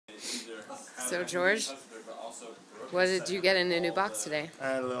So George, what did you get in the new box today?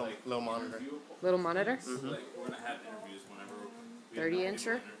 A little monitor. Little monitor? Mm-hmm.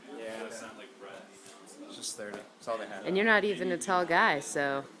 30-incher? Yeah. It's just 30. That's all they had. And you're not even a tall guy,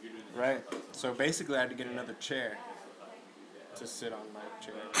 so... Right. So basically I had to get another chair to sit on my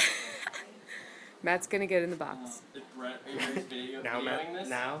chair. Matt's gonna get in the box. Now, Matt?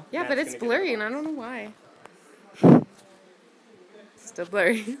 Now? Yeah, Matt's but it's gonna get blurry in the and I box. don't know why. Still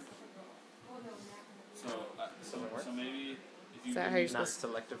blurry. So maybe if you Is that how give you're me supposed to...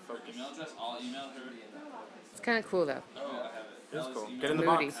 Selective focus. email address, I'll email her. It's kind of cool, though. Oh, I have it. It's I'll cool. just Get in the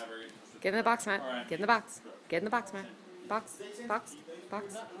email Moody. box. Get in the box, Matt. Get in the box. Get in the box, Matt. Box. Box.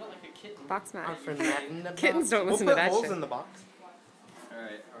 Box. Box, Our Matt. friend Matt in the box. Kittens don't listen we'll to put that holes shit. in the box. Alright,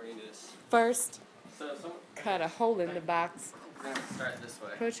 how are we gonna do this? First, So, cut a hole in the box. we're gonna start this way.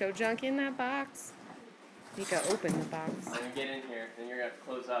 Put your junk in that box. You can open the box. I'm gonna get in here, and you're gonna have to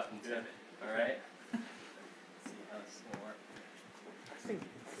close up and zip it. Alright? See how this is gonna work.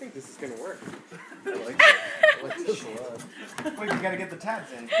 I think this is gonna work. I like it. I like this a lot. Wait, you gotta get the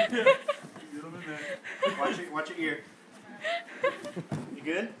tabs in. Watch your ear. You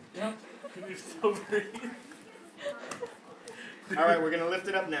good? Yep. You're so breathe. Alright, we're gonna lift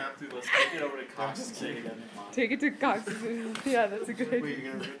it up now. Dude, let's take it over to Cox and say it again. Take it to Cox. Yeah, that's a good idea. Wait,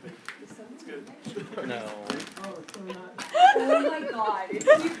 you're gonna rip it. That's good. No. Oh my god, is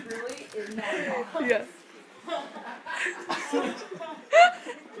he really in that box? Yes.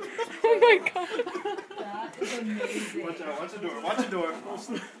 Oh my god. That is amazing. Watch out, watch the door, watch the door.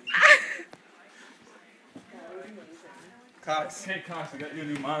 Cox. Hey Cox, I got you a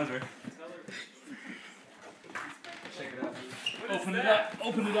new monitor. Check it out. Open it up.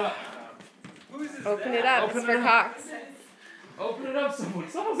 Open it up. Open it up. Open It's it for up. Cox. Open it up, someone.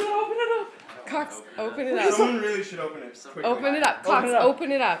 Someone said open it up. Cox, open it up. Someone really should open it. Quickly. Open it up. Cox, Open it up.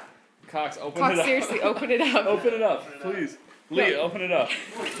 open it up. Cox, open Cox, it up. seriously, open it up. Open it up, please. Lee, open it up.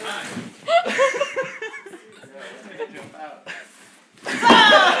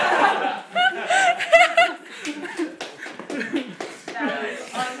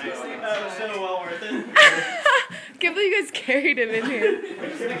 That was so well worth it. Can't believe you guys carried him in here.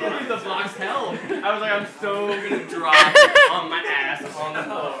 The box held. I was like, I'm so gonna drop on my ass on the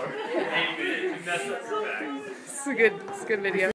floor. And you messed up your back. It's a good video.